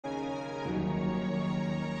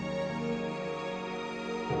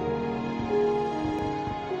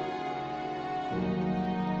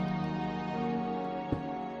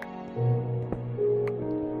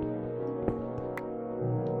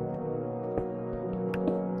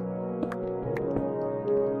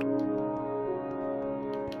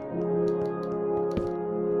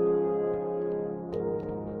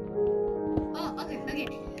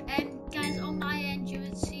Guys, on my end, you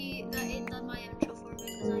would see that it done my intro for me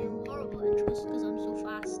because I am horrible at intros because I'm so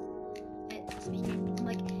fast at speaking. I'm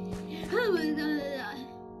like, oh my god.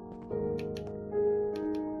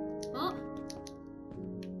 What?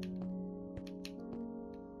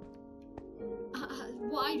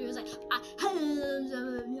 What I do is like,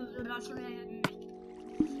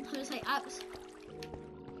 it's like apps.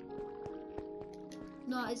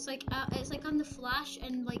 No, it's like on the flash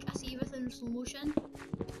and like I see everything in slow motion.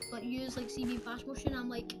 But use like CD fast motion, I'm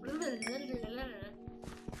like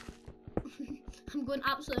I'm going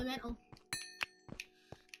absolutely mental.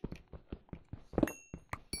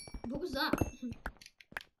 What was that?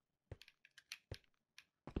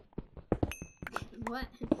 What?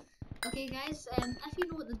 Okay guys, if you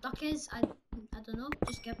know what the duck is, I don't know,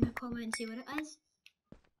 just give me a comment and say what it is.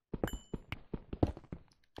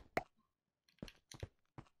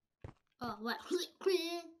 Oh, what?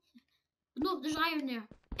 No, there's iron there.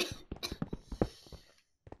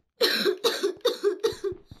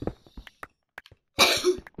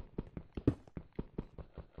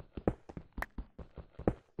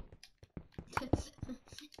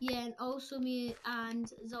 Yeah, and also me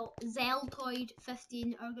and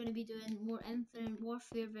Zeltoid15 are going to be doing more Infinite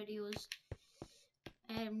Warfare videos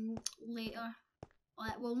later.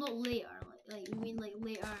 Well, not later, like I mean like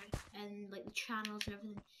later and like the channels and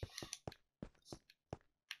everything.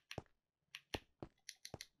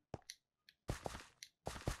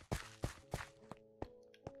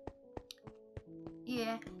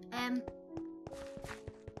 Yeah,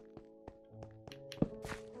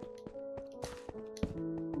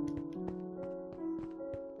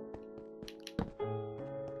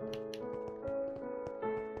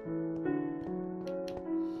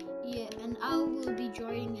 yeah, and I will be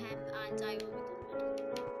joining him and I will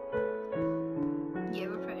be. Yeah,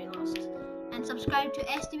 we're pretty lost. And subscribe to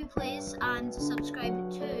SDB Plays and subscribe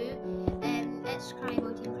to It's Cry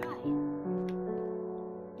About You Cry.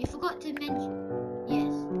 You forgot to mention.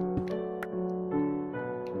 Yes.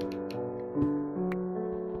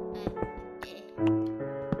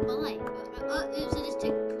 Well, like, oops, I just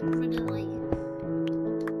took rid of the light.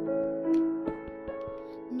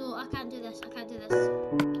 No, I can't do this. I can't do this.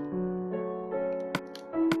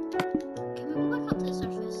 Can we go back up to the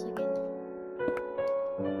surface again?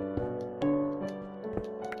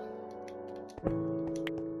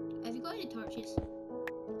 Have you got any torches?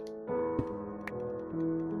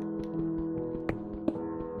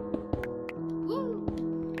 Woo!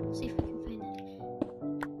 Let's see if we can find it.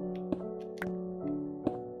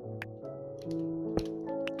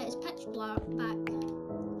 It's pitch black back.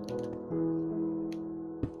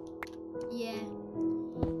 Yeah.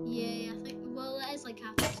 Yeah, I think, well, it is like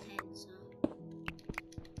 10:30, so.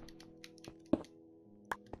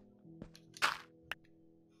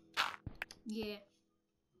 Yeah.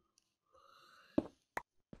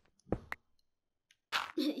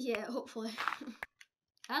 Yeah, hopefully.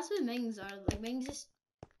 That's what Mings are. Like, Mings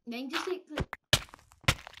just like.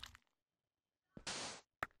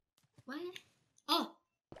 What? Oh!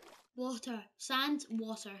 Water. Sand,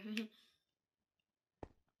 water.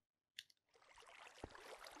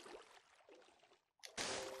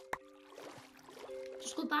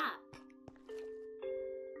 Just go back.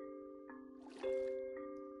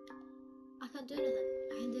 I can't do anything.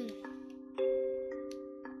 I can't do anything.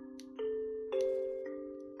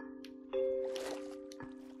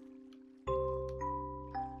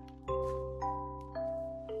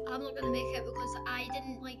 I'm not gonna make it because I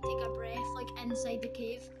didn't like take a breath like inside the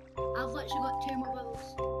cave. I've literally got 2 more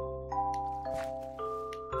bubbles.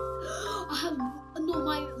 I have no,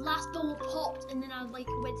 my last bubble popped and then I like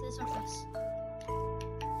went to the surface.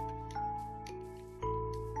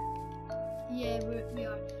 Yeah, we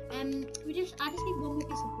are. I just need one more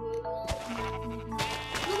piece of wool.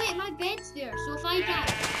 No wait, my bed's there. So if I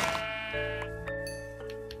die,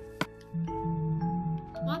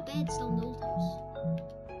 my bed's still in the old house.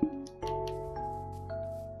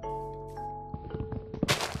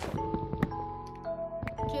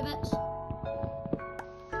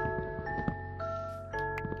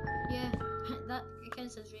 Yeah, that it kind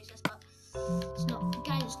of says racist, but it's not.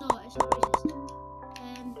 Guys, it's not. It's not racist.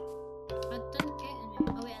 I didn't get any.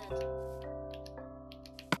 Oh wait, I did.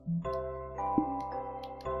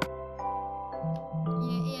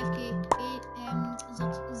 Yeah, AFK.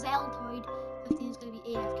 Zeltoid 15 is gonna be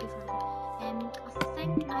AFK.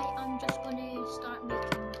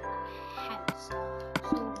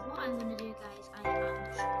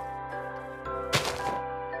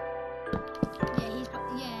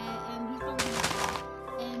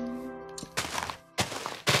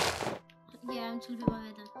 just gonna put my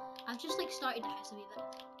bed in. I've just like started the house a wee bit.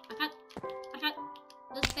 I can't.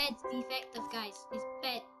 This bed's defective, guys. This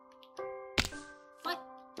bed. What?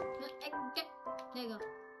 There you go.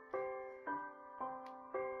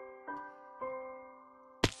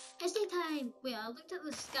 It's daytime! Wait, I looked at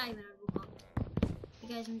the sky when I woke up. You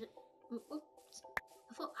guys, oops.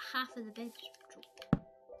 I thought half of the bed was broke.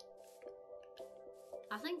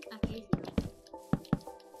 I think I gave you it.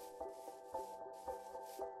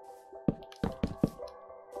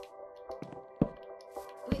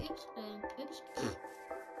 Wait, oops.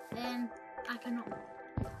 I cannot.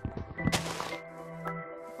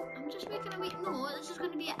 I'm just making a wait. No, this is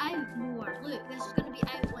going to be out more. Look, this is going to be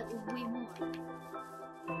out like way more.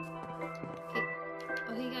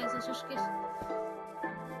 Okay, guys, let's just get.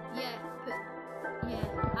 Yeah,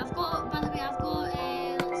 I've got. By the way, I've got.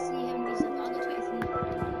 Let's see how many I've got. I've got 23.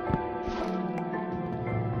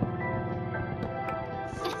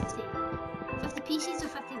 50 pieces or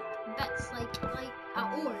 50 bits, like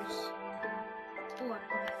ores. Ore.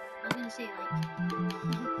 Okay, I was gonna say like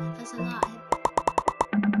that's a lot.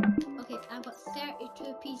 Okay, I've got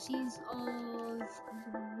 32 pieces of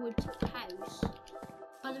wood house.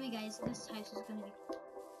 By the way, guys, this house is gonna be.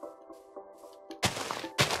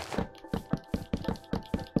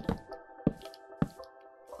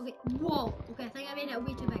 Okay, whoa! Okay, I think I made it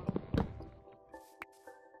way too big.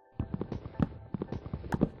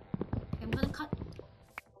 Okay, I'm gonna cut.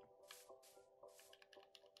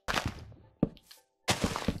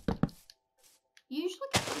 You usually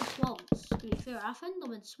get them in swamps, to be fair. I found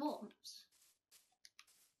them in swamps.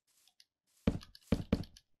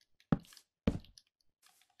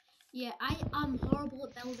 Yeah, I am horrible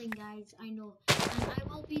at building, guys, I know. And I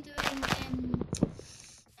will be doing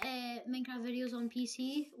Minecraft videos on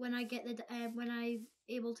PC when I get the when I'm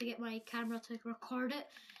able to get my camera to record it,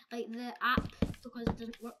 like the app, because it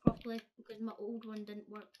doesn't work properly because my old one didn't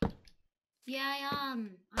work. Yeah, I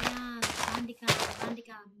am.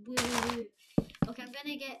 Bandicam. Woo woo woo. Okay, I'm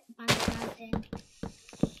gonna get Bandicam in,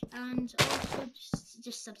 and also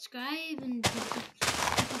just subscribe and.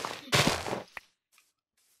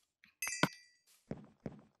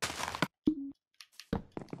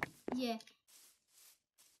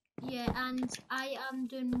 Yeah, and I am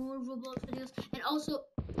doing more Roblox videos, and also,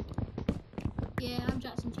 yeah, I'm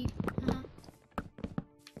Jackson Chief.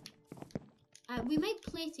 We might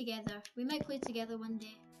play together. We might play together one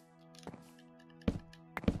day.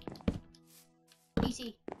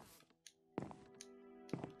 PC.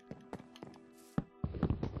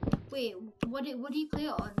 Wait, what do you play it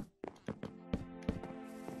on?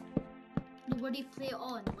 What do you play it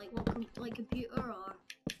on? Like what? Like computer or?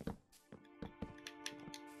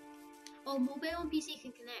 Oh, mobile and PC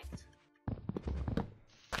can connect.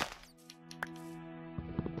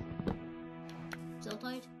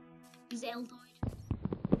 Zeltoid?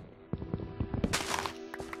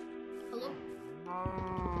 Hello?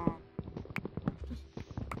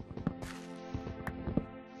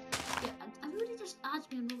 Yeah, everybody just adds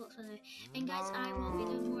me on Roblox by the way. And guys, I will be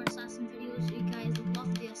doing more assassin videos. You guys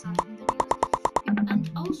love the assassin videos. And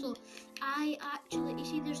also, I actually, you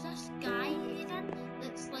see, there's this guy, Aiden,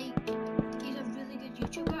 that's like, he's a really good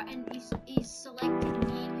YouTuber, and he's selected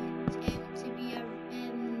me to be a,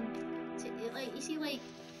 like, you see, like,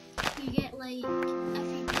 you get, like, if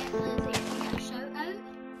you get a shout out,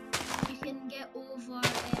 you can get over,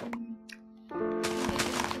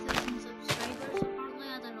 2,000 subscribers, apparently,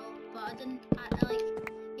 I don't know, but I didn't, like,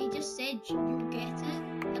 he just said, you'll get it,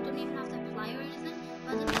 I don't even have to apply or anything,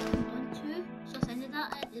 but I didn't really want to, so I sent it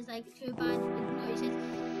that, and it's like, too bad, no, he said,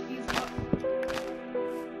 you've got,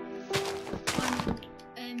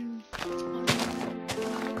 on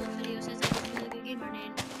the video says it's a really good gamer, and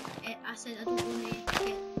then I said I don't want to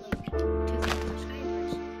get like 200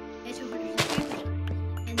 subscribers, 200 subscribers,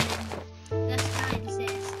 and then this guy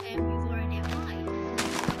says you've already applied,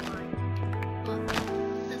 but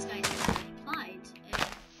this guy said I applied,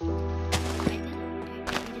 I didn't, he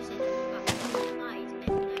just said I've already applied,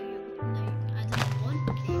 and now I didn't want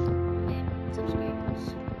subscribers.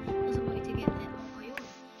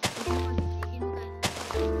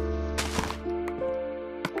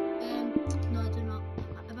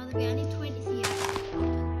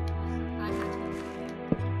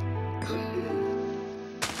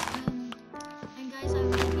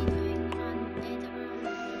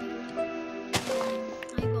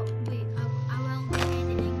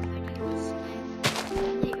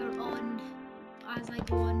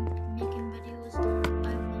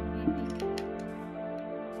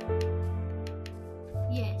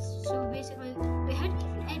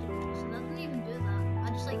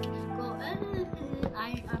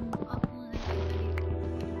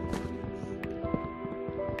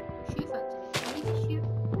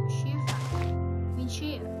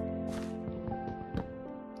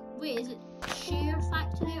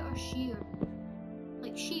 today or shear?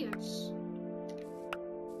 Like shears?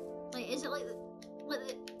 Like, is it like the...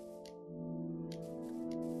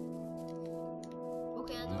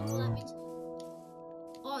 Okay, I don't know what that means.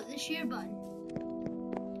 Oh, the share button.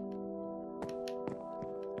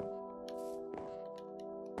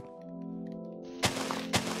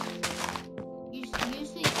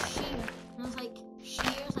 Usually it's share. And I was like,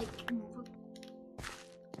 shares, like...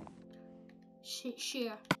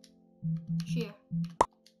 Share. Share.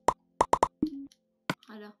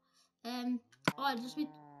 I know. Oh, I just been...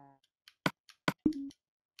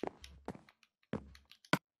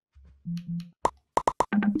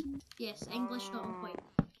 Yes, English not on point.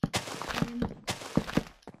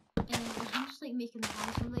 I'm just like making the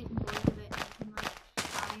house. I'm like bored of it. I'm like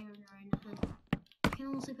iron or anything. I can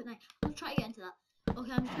only sleep at night. I'll try to get into that.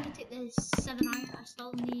 Okay, I'm just gonna take this 7 iron. I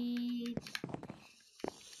still need...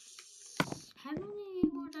 How many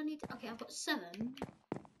more do I need? Okay, I've got 7.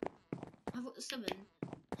 I've got 7.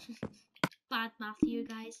 Bad math here,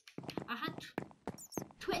 guys. I had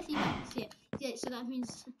 23 minutes here. Yeah, so that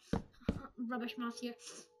means rubbish math here.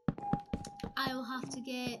 I will have to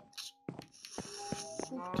get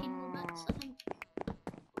 14 more minutes, I think.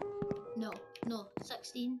 No,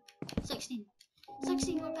 16. 16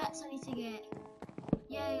 more bits I need to get.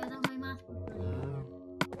 Yeah, that's my math book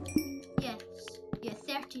really. Yes, yeah,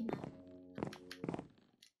 13 now.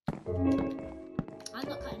 I'm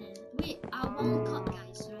not cutting it. Wait, I will cut,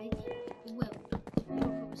 guys, right? Well, you'll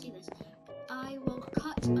probably see this. I will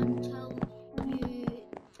cut until you,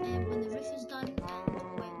 when the roof is done and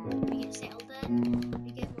when we get settled in,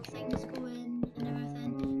 we get more things going and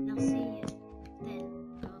everything, and I'll see you then.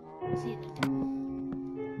 I'll see you then.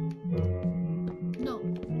 No,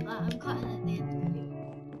 I'm cutting at the end of the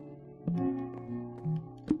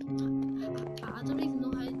I don't even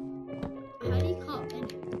know how do you cut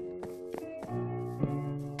anyway?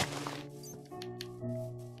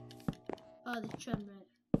 Oh, the trim, right.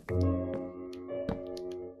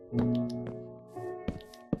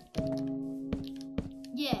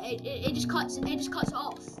 Yeah, it just cuts it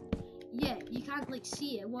off. Yeah, you can't like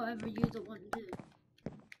see it, whatever you don't want to do.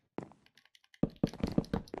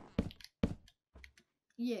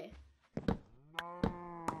 Yeah.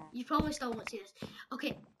 You probably still won't see this.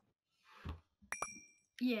 Okay.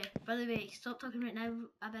 Yeah, by the way, stop talking right now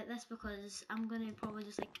about this because I'm gonna probably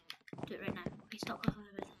just like do it right now. Okay, stop talking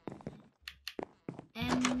about it.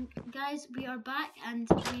 Guys, we are back and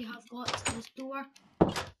we have got this door,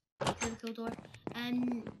 physical door,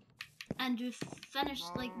 and we've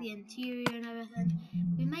finished like the interior and everything.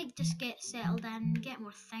 We might just get settled in, get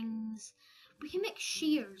more things. We can make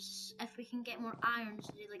shears if we can get more iron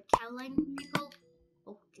to do like killing people.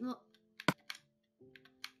 Oh, no.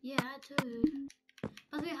 Yeah, I do.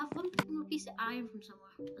 By the way, I have one more piece of iron from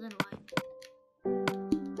somewhere. I don't know why.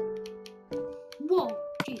 Whoa,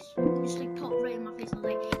 jeez, just like popped right in my face. I was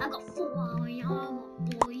like, I got 4 iron,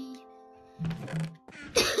 boy.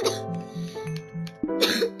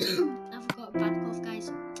 I forgot a bad cough, guys.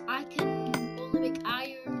 I can only make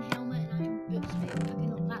iron helmet and iron boots, mate.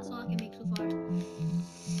 That's all I can make so far.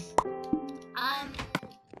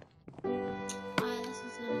 This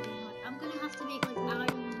is gonna be hard. I'm gonna have to make like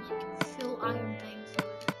iron, like full iron things.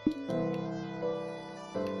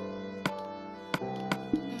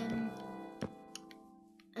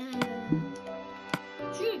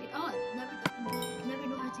 Sugar. Oh, never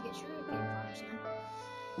know how to get sugarcane farms now.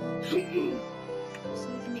 So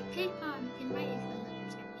we can make paper and we can write it.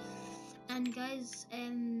 And guys,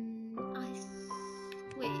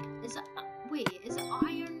 wait, is it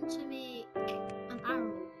iron to make an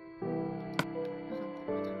arrow?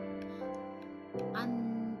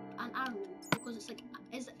 An arrow, because it's like,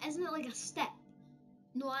 isn't it like a step?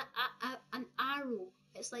 No, an arrow.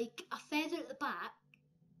 It's like a feather at the back.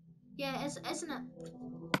 Yeah, isn't it?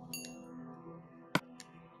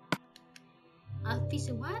 A piece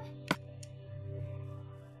of what?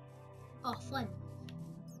 Oh, flint.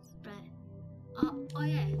 Right. Oh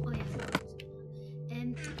yeah.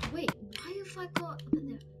 Wait, why have I got up in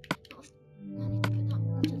there? I need to put that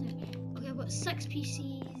onto there. Okay, I've got 6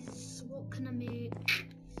 PCs. What can I make?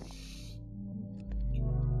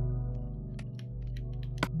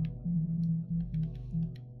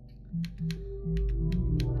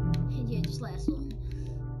 Yeah, just let us alone.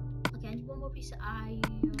 Okay, I need one more piece of iron.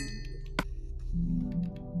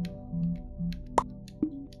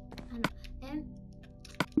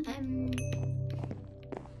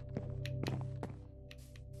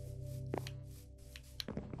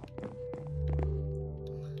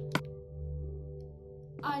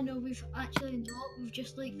 I know we've actually not. We've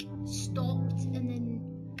just like stopped and then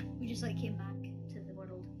we just like came back to the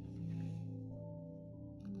world.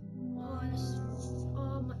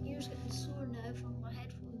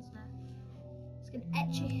 getting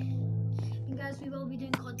itchy. And guys, we will be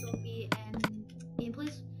doing COD Zombie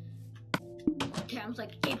gameplays. Terms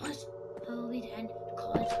like gameplays. I'll be doing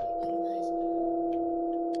COD gameplays.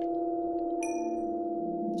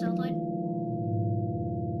 Sound like?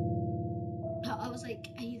 I was like,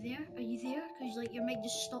 are you there? Are you there? Because like your mic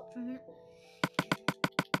just stopped for a minute.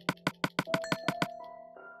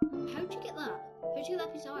 How'd you get that? How'd you get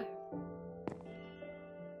that piece of iron?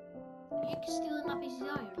 You can steal that piece of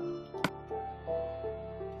iron.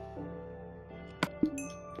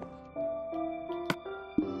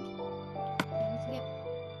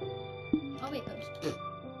 Oh wait, oops.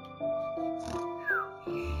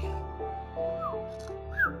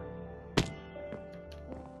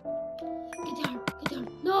 Get down, get down.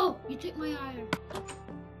 No, you took my iron.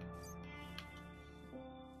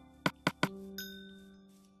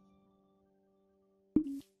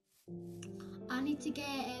 I need to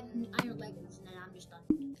get iron leggings and then I'm just done.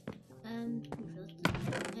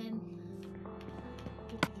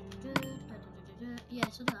 Yeah,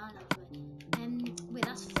 so that actually. Wait,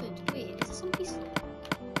 that's food. Wait, is this some piece?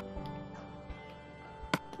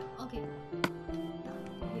 Okay.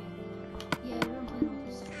 Yeah, we're on playing on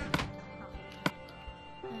this.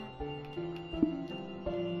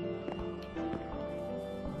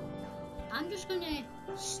 I'm just gonna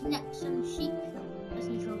snip some sheep. That's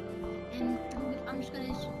no trouble. I'm just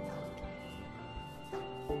gonna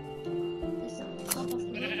top off the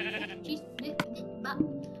cheese.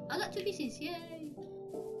 I got 2 pieces, yay!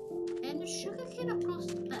 And there's sugar cane across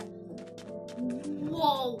the bit.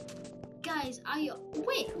 Whoa! Guys,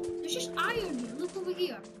 wait, there's just iron here. Look over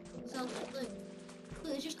here. So look,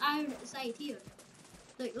 there's just iron at the side here.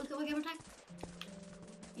 Look at my camera tag.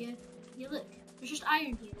 Yeah, look. There's just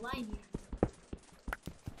iron here, lying here.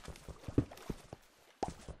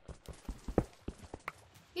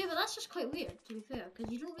 Yeah, but that's just quite weird, to be fair,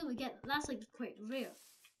 because you don't really get that's like quite rare.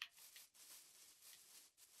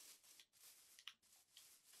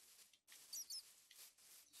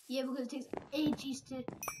 Yeah, because it takes ages to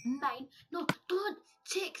mine. No, don't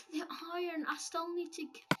take the iron. I still need to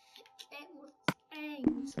get more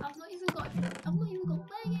things. I've not even got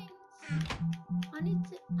leggings. I need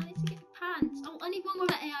to get pants. Oh, I need one more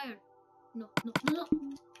bit of iron. No. Yes.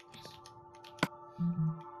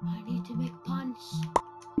 I need to make pants.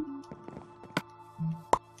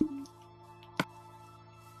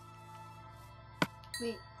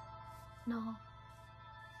 Wait. No.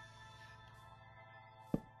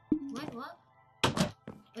 Wait, what?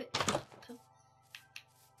 Wait.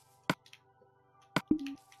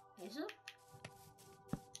 Is it?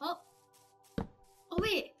 Oh. Oh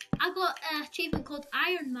wait. I got an achievement called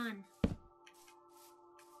Iron Man.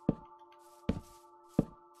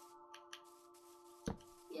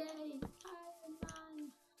 Yay, Iron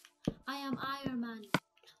Man. I am Iron Man.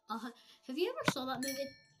 Have you ever saw that movie?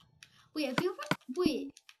 Wait,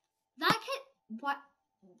 that kid, what?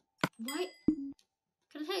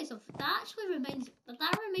 Can I tell you something? That actually reminds me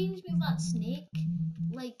of that snake,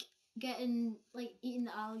 like eating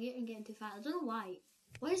the alligator and getting too fat. I don't know why.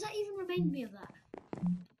 Why does that even remind me of that?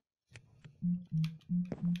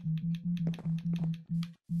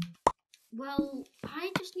 Well,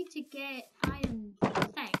 I just need to get iron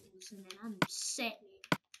things and then I'm set,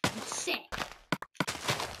 mate. I'm set.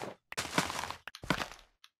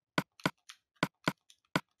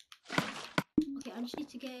 Okay, I just need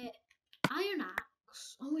to get iron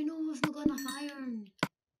axe. Oh, I know I've not got enough iron.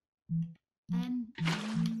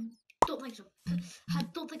 Don't think so. I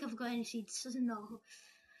don't think I've got any seeds. No.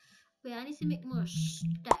 Wait, I need to make more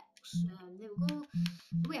sticks. There we go.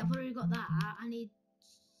 Wait, I've already got that. I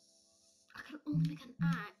can only make an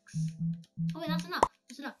axe. Oh wait, that's enough.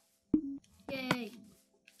 That's enough. Yay.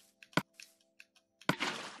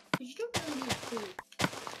 But you don't really need food.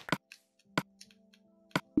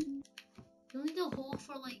 You only need a hole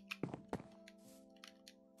for like.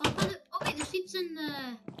 Oh wait, there's seeds in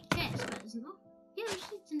the chest, but isn't there? Yeah, there's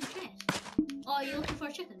seeds in the chest. Oh, are you looking for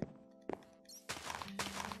a chicken?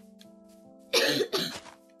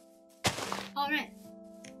 Alright.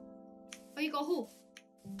 Oh, you got a hole.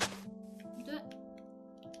 You do it.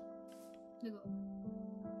 There you go.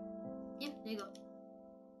 Yeah, there you go.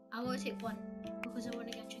 I will take one because I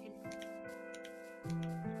want to get chicken.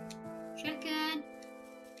 Chicken.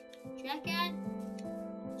 I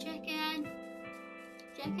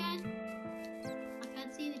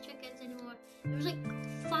can't see any chickens anymore. There's like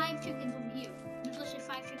 5 chickens over here. There's literally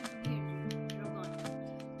 5 chickens over here. They're all gone.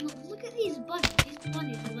 Look at these bunnies. These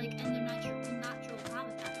bunnies are like in their natural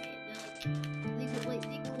habitat. Right?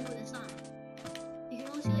 They go with the sun. You can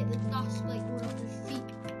only see like the dust like going off their feet.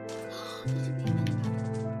 There's a baby.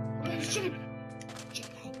 Oh, there's chicken.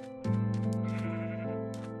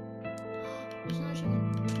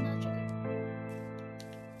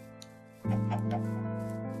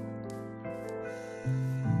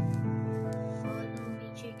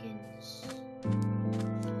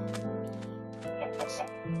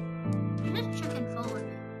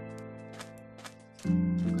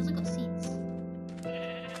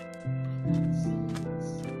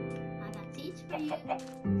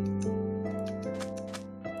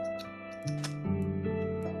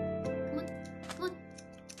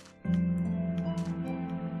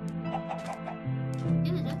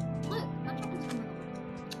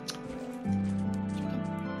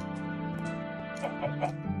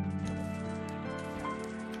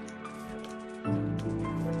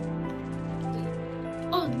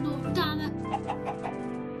 Oh no, damn it!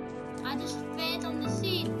 I just fed on the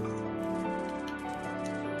seed.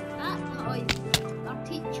 That our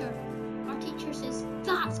teacher says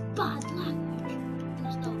that's bad language, and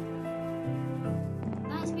it's not.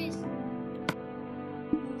 That's base.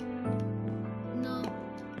 No.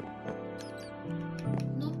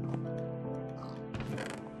 No.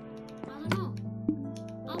 I don't know.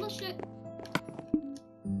 Unless it.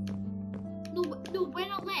 No, no.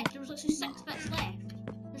 When I left, there was actually 6 bits left.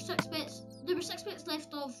 There's 6 bits. There were 6 bits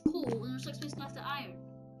left of coal, and there were 6 bits left of iron.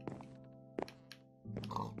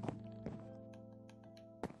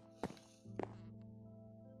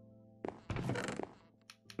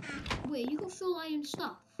 Wait, you got full iron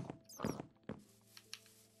stuff?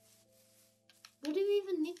 What do you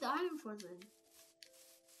even need the iron for then?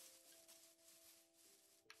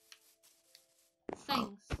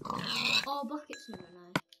 Things. Oh, buckets in there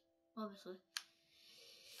now. Obviously.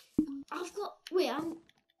 I've got. Wait,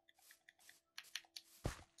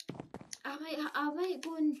 I might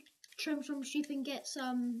go and trim some sheep and get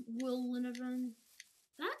some wool and everything.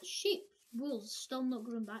 That sheep's wool's still not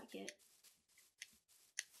grown back yet.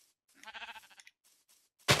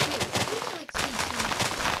 Wait,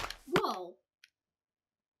 whoa!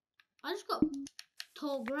 I just got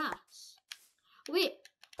tall grass. Wait,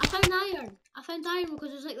 I found iron. I found iron because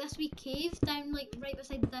there's like this wee cave down like right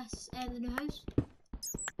beside this the new house.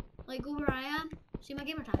 Like go where I am. See my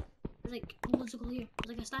gamer tag? There's like loads of coal here.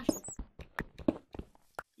 There's like a stash of it.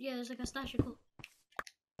 Yeah, there's like a stash of coal.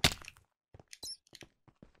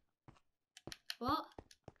 What?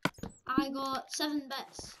 I got 7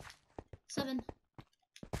 bits. 7.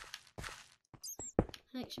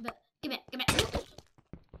 An extra bit. Give it.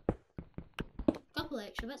 Couple of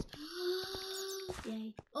extra bits.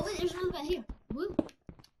 Yay. Oh wait, there's another bit here. Woo.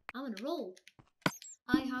 I'm on a roll.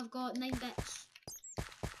 I have got 9 bits.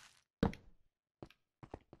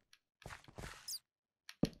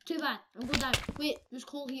 Too bad. I'm going down. Wait, there's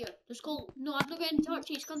coal here. There's coal. No, I've not got any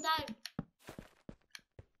torches. Come down.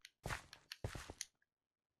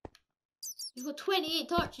 You've got 28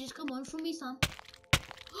 torches. Come on, from me, son.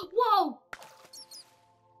 Whoa!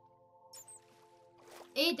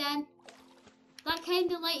 Aiden. That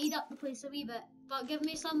kind of lighted up the place a wee bit. But give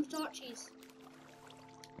me some torches.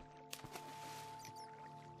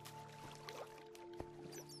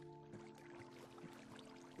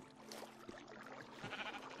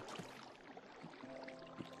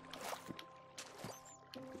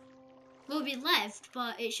 Well, we lived,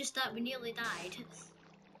 but it's just that we nearly died.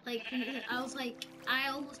 Like, I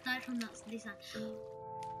almost died from that design.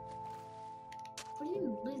 What do you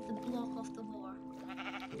mean, leave the block off the war?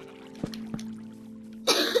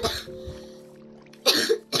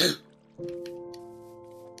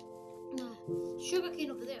 No,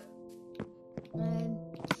 sugarcane over there.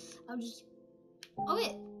 I'll just. Oh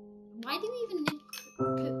wait, why do we even need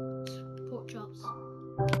cooked pork chops?